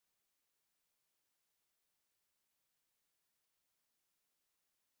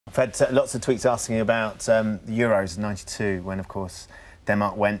I've had lots of tweets asking about the Euros '92, when, of course,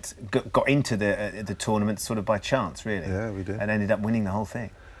 Denmark got into the tournament sort of by chance, really. Yeah, we did. And ended up winning the whole thing.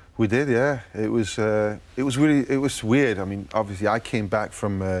 We did, yeah. It was weird. I mean, obviously, I came back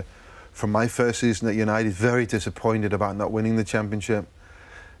from my first season at United very disappointed about not winning the championship,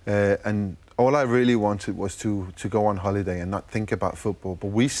 and all I really wanted was to go on holiday and not think about football.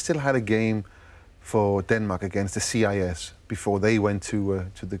 But we still had a game for Denmark against the CIS before they went to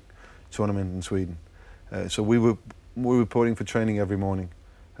the tournament in Sweden. So we were reporting for training every morning,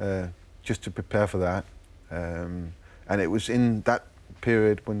 just to prepare for that. And it was in that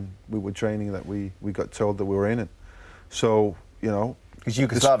period when we were training that we got told that we were in it. So, you know... Because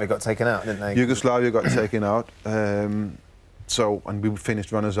Yugoslavia got taken out, didn't they? Yugoslavia got taken out. And we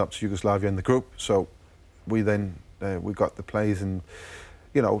finished runners-up to Yugoslavia in the group. So we then we got the plays, and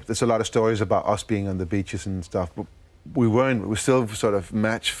you know, there's a lot of stories about us being on the beaches and stuff, but we weren't. We were still sort of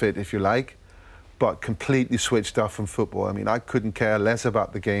match fit, if you like, but completely switched off from football. I mean, I couldn't care less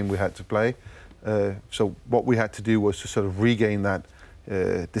about the game we had to play. So what we had to do was to sort of regain that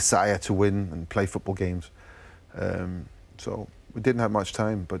desire to win and play football games. So we didn't have much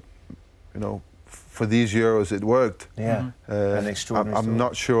time, but you know, for these Euros it worked. Yeah, an extraordinary I'm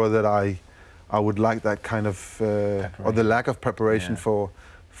not sure that I would like that kind of or the lack of preparation for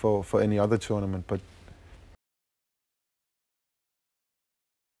any other tournament, but